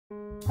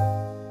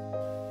Welcome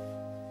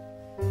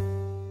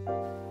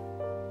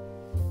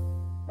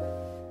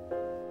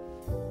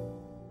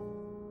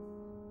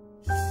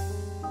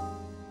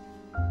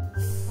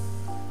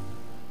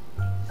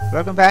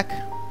back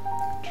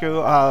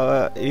to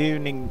our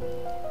evening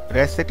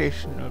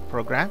recitation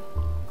program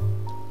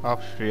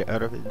of Sri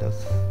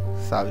Aurobindo's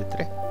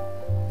Savitri.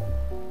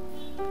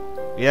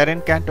 We are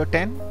in Canto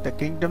 10, the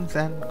kingdoms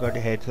and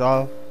godheads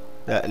of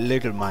the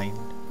little mind.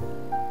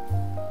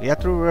 We are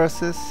through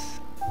verses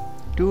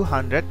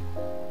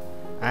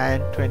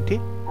 220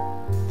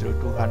 through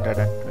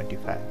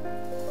 225.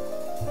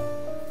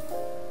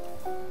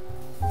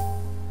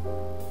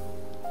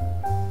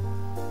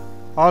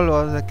 All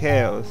was the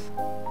chaos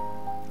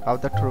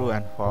of the true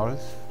and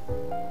false.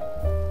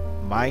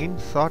 Mind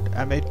sought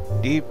amid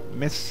deep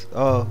mists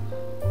of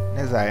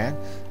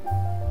nescience.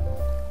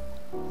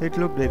 It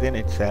looked within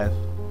itself,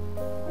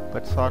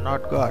 but saw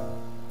not God.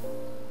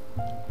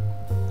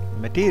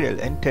 Material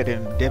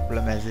interim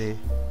diplomacy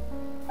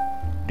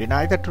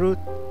denied the truth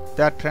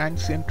that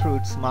transient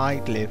truths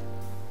might live,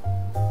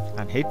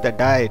 and hid the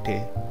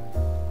deity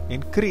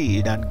in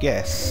creed and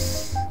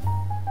guess,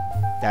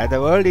 that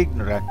the world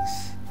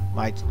ignorance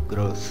might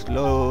grow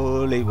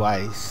slowly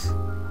wise.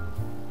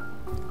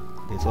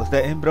 This was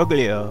the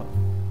imbroglio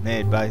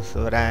made by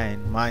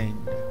sovereign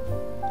mind,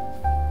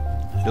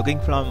 looking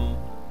from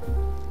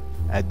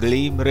a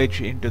gleam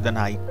ridge into the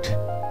night.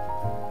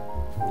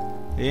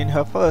 In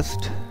her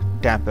first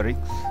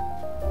tamperings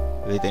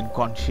with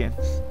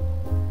inconscience,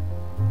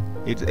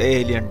 its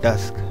alien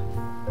dusk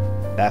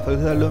baffles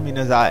her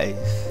luminous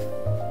eyes.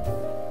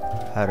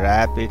 Her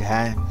rapid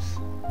hands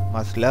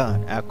must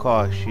learn a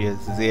cautious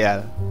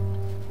zeal.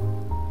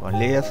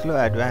 Only a slow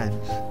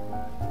advance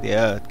the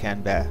earth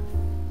can bear.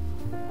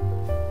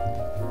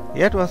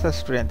 Yet was her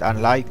strength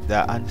unlike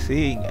the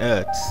unseeing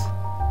earth's,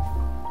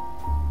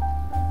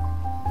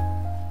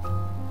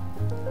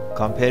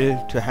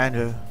 compelled to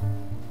handle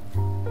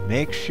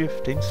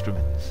makeshift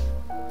instruments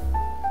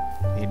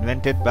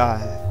invented by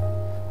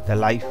the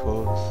life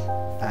force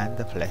and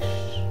the flesh.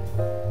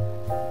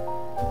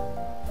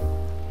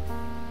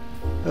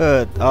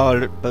 Earth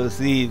all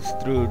perceives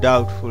through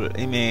doubtful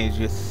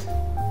images.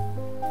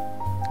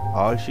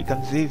 All she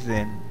conceives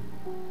in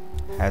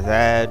has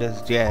had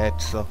as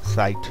jets of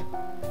sight,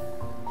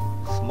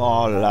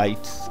 small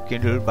lights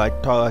kindled by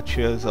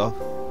torches of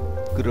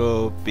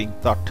groping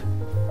thought,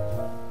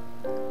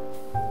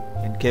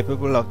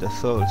 incapable of the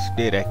soul's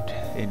direct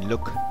in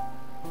look.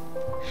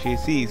 She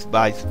sees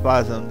by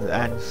spasms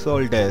and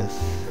shoulders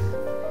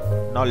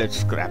knowledge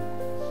scrap,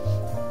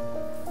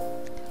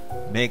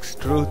 makes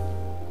truth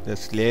the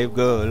slave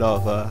girl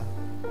of her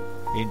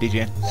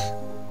indigence,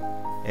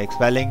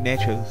 expelling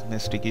nature's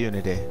mystic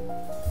unity,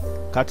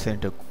 cuts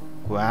into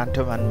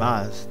quantum and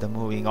mass the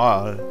moving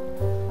all.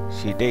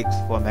 She takes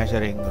for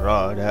measuring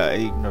rod her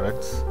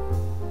ignorance.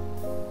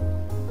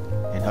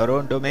 In her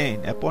own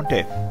domain a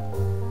pontiff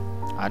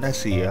and a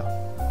seer,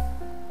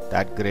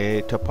 that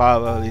greater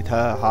power with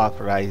her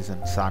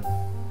half-risen sun,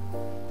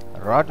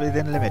 wrought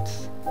within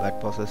limits but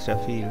possessed a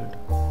field.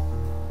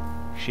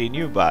 She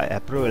knew by a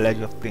privilege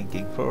of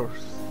thinking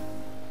force,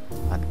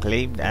 and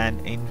claimed an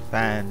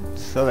infant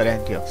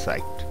sovereignty of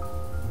sight.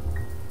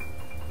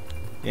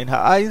 In her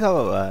eyes,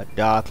 however,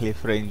 darkly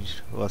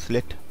fringed was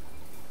lit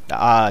the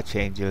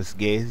archangel's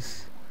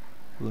gaze,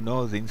 who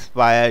knows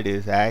inspired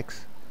his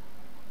acts,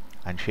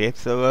 and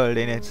shapes the world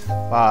in its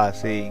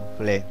far-seeing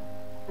flame.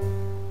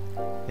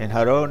 In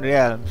her own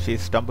realm she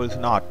stumbles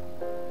not,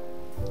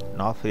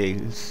 nor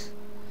fails,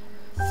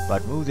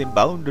 but moves in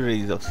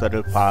boundaries of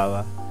subtle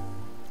power,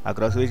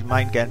 across which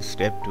mind can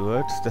step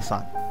towards the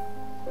sun.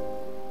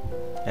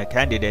 A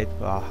candidate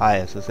for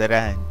higher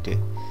suzerainty,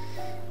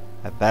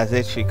 a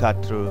passage she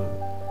cut through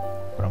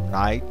from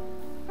night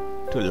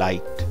to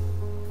light,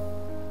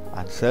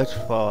 and searched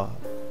for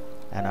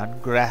an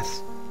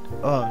ungrasped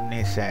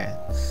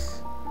omniscience.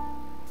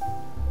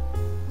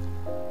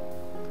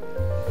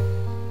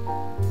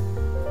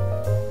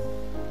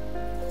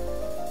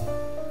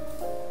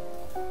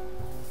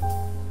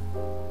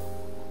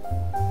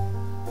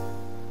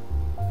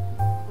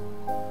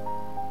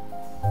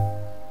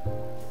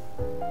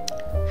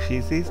 She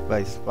sees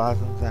by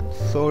spasms and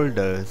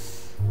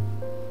shoulders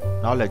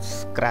knowledge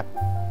scrap,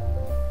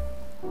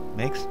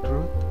 makes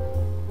truth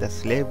the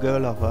slave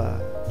girl of her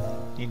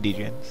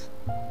indigence,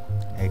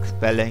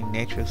 expelling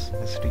nature's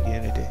mystic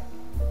unity,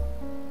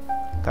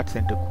 cuts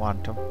into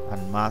quantum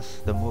and mass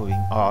the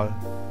moving all.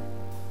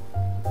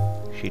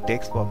 She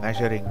takes for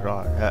measuring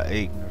rod her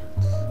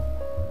ignorance.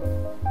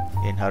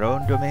 In her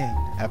own domain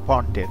a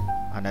pontiff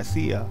and a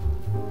seer,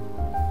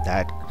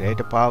 that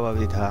greater power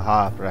with her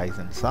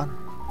half-risen sun,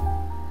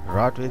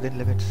 wrought within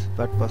limits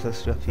but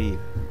possessed a field.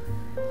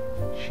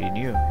 She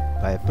knew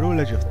by a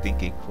privilege of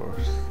thinking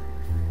force,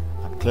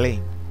 and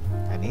claimed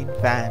an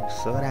infant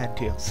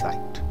sovereignty of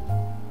sight.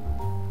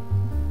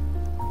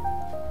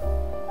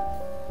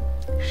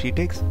 She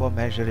takes for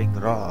measuring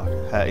rod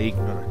her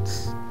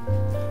ignorance.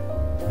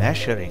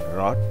 Measuring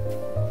rod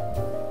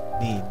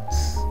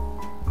means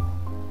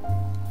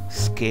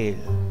scale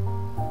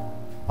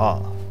or,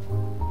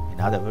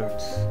 in other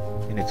words,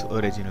 in its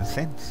original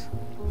sense,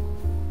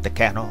 the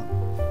canon,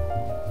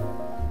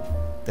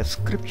 the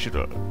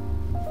scriptural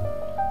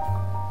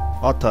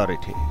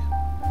authority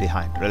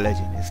behind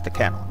religion is the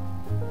canon.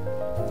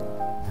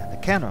 And the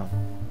canon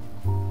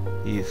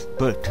is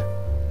built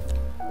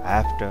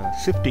after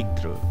sifting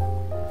through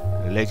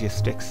religious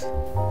texts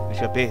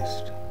which are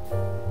based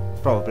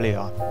probably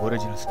on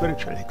original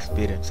spiritual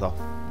experience of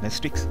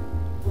mystics,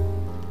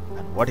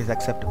 and what is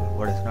acceptable,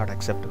 what is not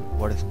acceptable,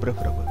 what is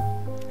preferable,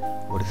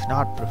 what is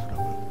not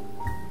preferable.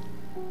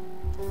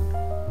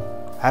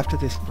 After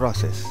this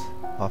process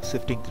of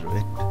sifting through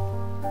it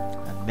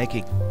and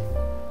making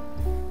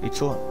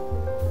its own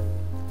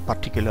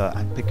particular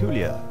and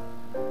peculiar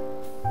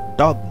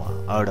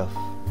dogma out of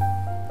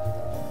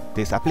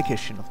this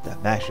application of the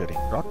measuring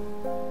rod,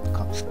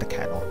 comes the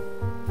canon.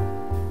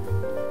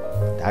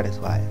 That is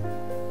why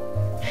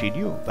she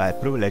knew by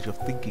privilege of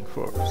thinking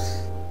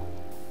force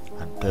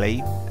and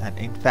claimed an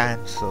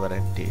infant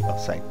sovereignty of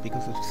sight,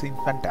 because it's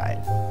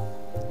infantile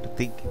to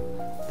think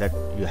that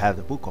you have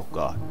the book of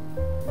God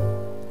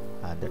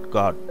and that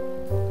God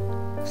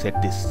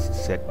said this,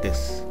 said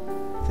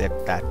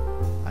that,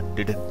 and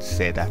didn't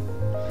say that,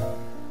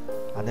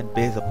 and then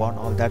based upon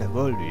all that a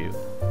worldview.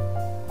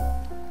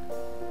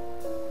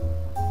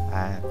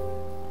 And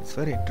it's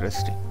very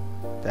interesting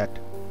that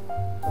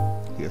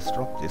he has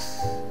dropped this.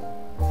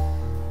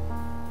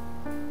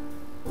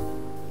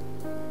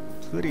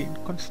 It's very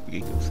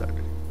inconspicuous.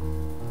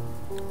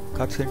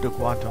 Cuts into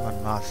quantum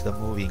and mass the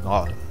moving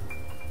all.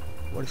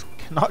 What is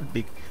cannot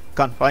be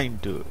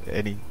confined to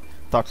any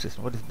thought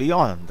system, what is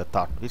beyond the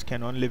thought, which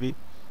can only be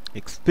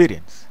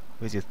experienced,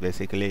 which is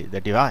basically the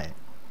divine,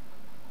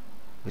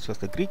 which was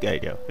the Greek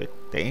idea of it,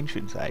 the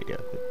ancients' idea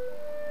of it.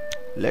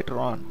 Later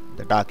on,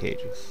 the Dark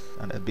Ages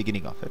and the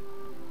beginning of it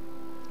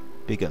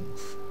begins.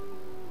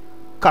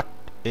 Cut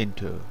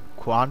into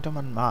quantum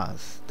and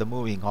mass, the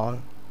moving all,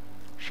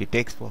 she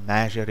takes for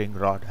measuring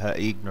rod her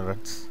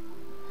ignorance.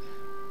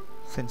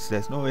 Since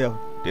there's no way of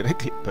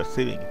directly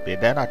perceiving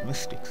it, they're not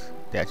mystics,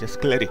 they're just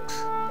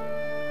clerics.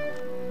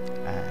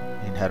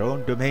 And in her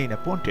own domain, a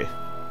pontiff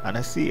and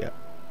a seer.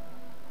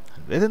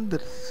 And within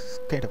this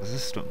kind of a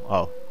system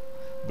of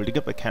building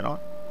up a canon,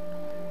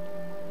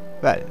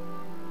 well,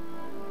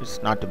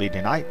 it's not to be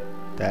denied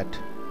that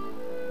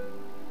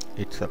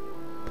it's a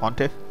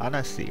pontiff and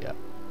a seer.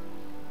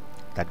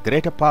 That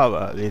greater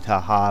power with her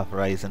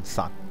half-risen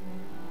sun.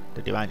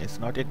 The divine is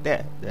not yet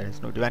there. There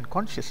is no divine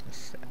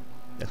consciousness there.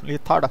 There's only a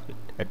thought of it,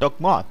 a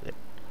dogma of it,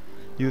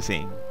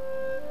 using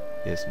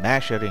this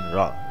measuring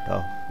rod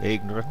of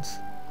ignorance,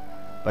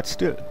 but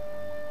still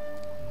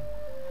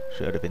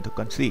showed up into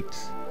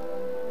conceits.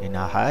 In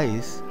her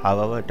eyes,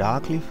 however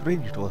darkly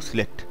fringed, was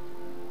lit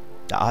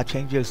the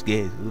archangel's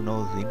gaze, who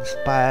knows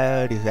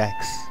inspired his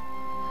acts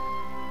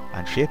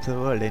and shapes the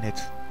world in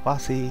its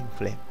passing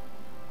flame.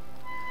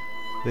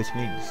 Which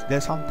means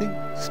there's something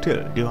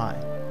still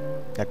divine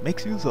that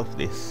makes use of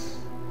this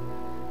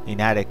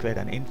inadequate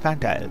and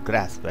infantile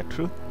grasp at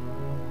truth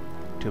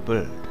to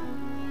build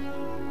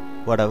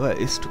whatever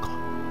is to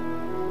come.